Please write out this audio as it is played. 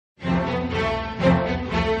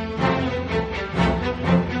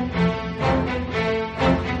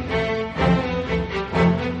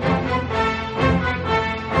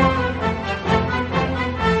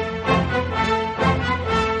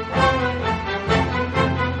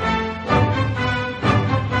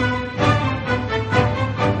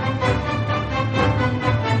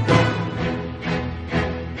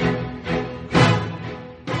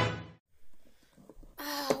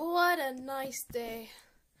nice day.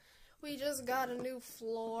 We just got a new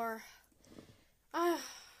floor. I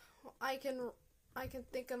can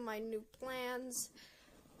think of my new plans.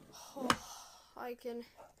 Oh, I can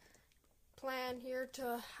plan here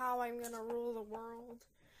to how I'm gonna rule the world.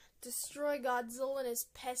 Destroy Godzilla and his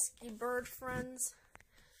pesky bird friends.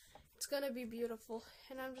 It's gonna be beautiful,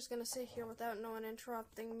 and I'm just gonna sit here without no one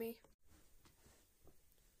interrupting me.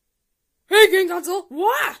 Hey, GameGodzilla!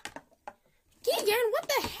 What? Gigan, what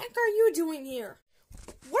the heck are you doing here?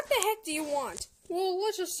 What the heck do you want? Well,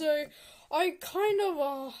 let's just say, I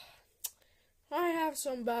have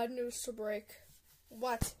some bad news to break.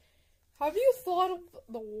 What? Have you thought of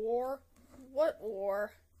the war? What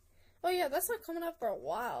war? Oh yeah, that's not coming up for a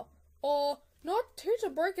while. Not to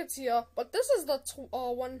break it to you, but this is the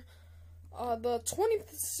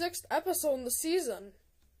 26th episode in the season.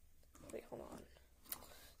 Wait, hold on.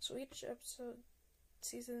 So each episode,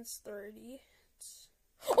 season's 30.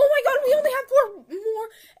 Oh my god, we only have 4 more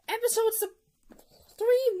episodes 4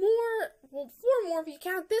 more if you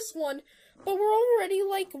count this one. But we're already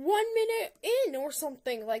like 1 minute in or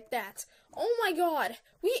something like that. Oh my god.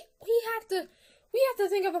 We have to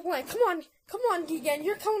think of a plan. Come on, Gigan,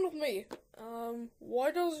 you're coming with me.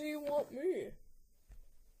 Why does he want me?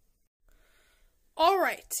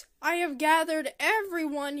 Alright, I have gathered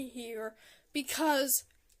everyone here because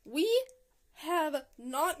we have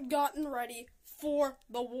not gotten ready for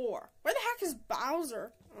the war. Where the heck is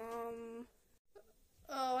Bowser?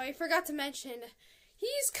 Oh, I forgot to mention,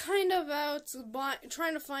 he's kind of out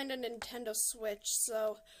trying to find a Nintendo Switch,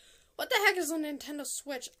 so what the heck is a Nintendo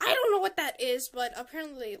Switch? I don't know what that is, but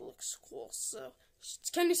apparently it looks cool, so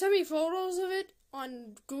can you send me photos of it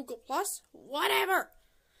on Google+? Whatever!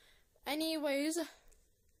 Anyways,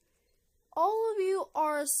 all of you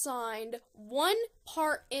are assigned one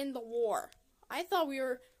part in the war. I thought we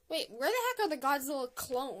were... Wait, where the heck are the Godzilla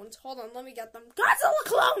clones? Hold on, let me get them. Godzilla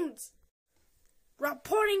clones!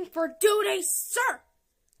 Reporting for duty, sir!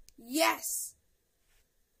 Yes!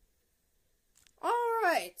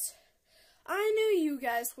 Alright. I knew you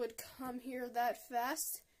guys would come here that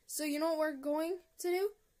fast. So you know what we're going to do?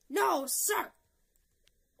 No, sir!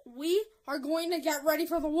 We are going to get ready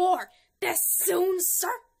for the war. This soon,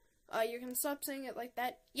 sir! You can stop saying it like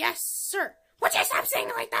that. Yes, sir! Would you stop saying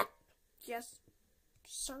it like that? Yes,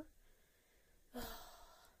 sir.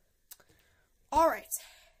 Alright.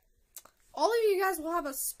 All of you guys will have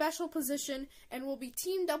a special position and will be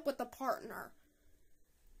teamed up with a partner.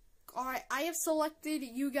 Alright, I have selected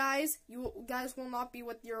you guys. You guys will not be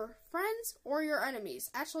with your friends or your enemies.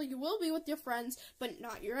 Actually, you will be with your friends, but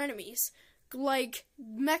not your enemies. Like,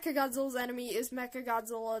 Mechagodzilla's enemy is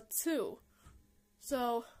Mechagodzilla 2.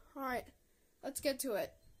 So, alright, let's get to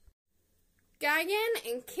it. Gigan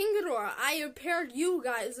and King Ghidorah, I have paired you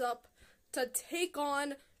guys up to take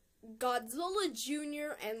on Godzilla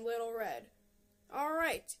Jr. and Little Red.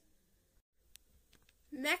 Alright.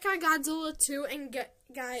 Mechagodzilla 2 and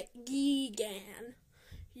Gigan.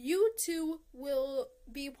 You two will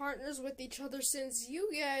be partners with each other since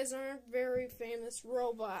you guys aren't very famous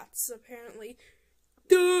robots, apparently.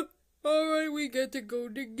 Duh! Alright, we get to go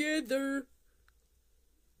together.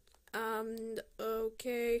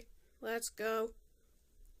 Okay. Let's go.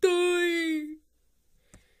 Die!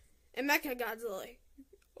 And Mechagodzilla.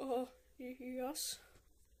 Yes?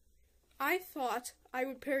 I thought I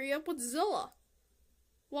would pair you up with Zilla.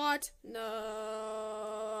 What? No.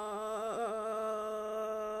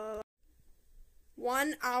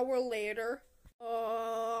 1 hour later. Oh.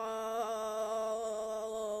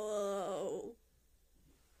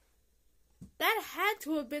 That had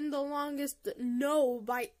to have been the longest no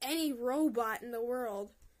by any robot in the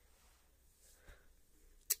world.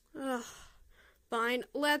 Ugh. Fine,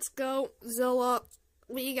 let's go, Zilla.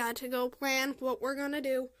 We got to go plan what we're gonna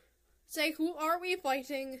do. Say, who are we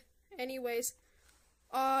fighting? Anyways,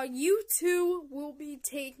 you two will be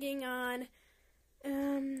taking on,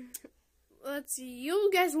 let's see,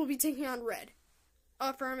 you guys will be taking on Red.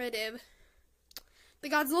 Affirmative. The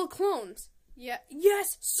Godzilla clones. Yeah,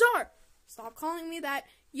 yes, sir! Stop calling me that.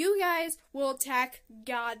 You guys will attack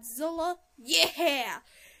Godzilla. Yeah!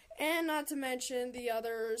 And not to mention the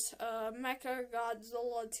others,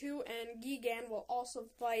 Mechagodzilla 2 and Gigan will also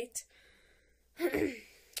fight.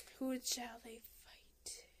 Who shall they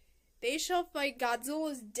fight? They shall fight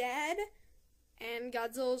Godzilla's dad and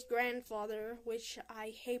Godzilla's grandfather, which I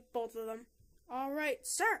hate both of them. Alright,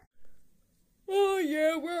 sir. Oh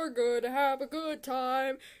yeah, we're gonna have a good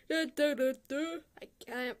time. I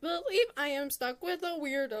can't believe I am stuck with a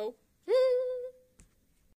weirdo.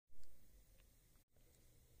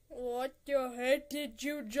 What the heck did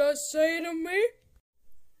you just say to me?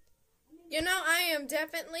 You know, I am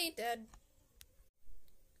definitely dead.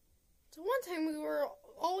 So one time we were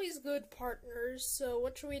always good partners, so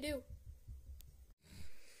what should we do?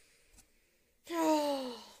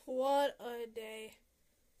 Oh, what a day.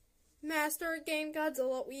 Master Game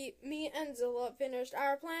Godzilla, me and Zilla finished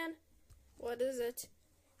our plan. What is it?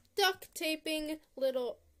 Duct taping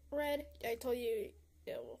little Red. I told you,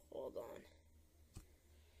 hold on.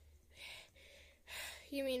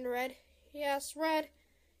 You mean Red? Yes, Red.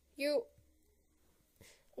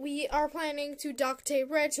 We are planning to duct tape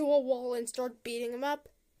Red to a wall and start beating him up.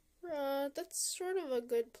 That's sort of a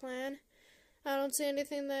good plan. I don't see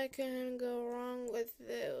anything that can go wrong with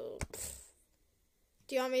it.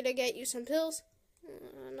 Do you want me to get you some pills?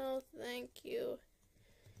 No, thank you.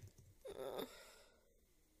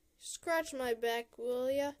 Scratch my back,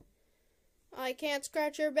 will ya? I can't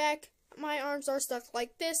scratch your back. My arms are stuck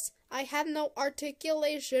like this. I have no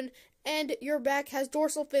articulation, and your back has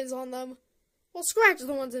dorsal fins on them. Well, scratch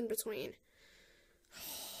the ones in between.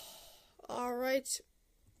 Alright.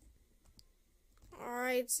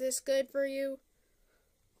 Alright, is this good for you?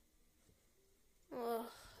 Oh,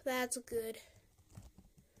 that's good.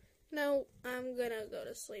 No, I'm gonna go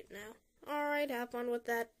to sleep now. Alright, have fun with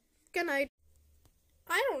that. Good night.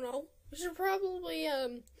 I don't know. We should probably, I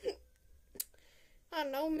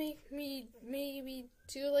don't know, maybe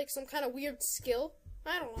do like some kind of weird skill.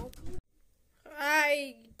 I don't know.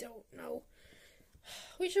 I don't know.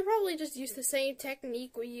 We should probably just use the same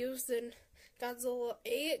technique we used in Godzilla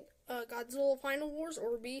A, Godzilla Final Wars,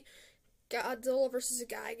 or B, Godzilla vs.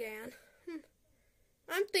 Gigan.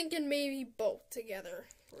 I'm thinking maybe both together.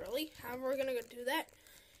 Really? How are we gonna go do that?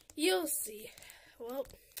 You'll see. Well,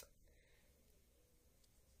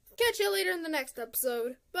 catch you later in the next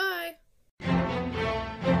episode. Bye!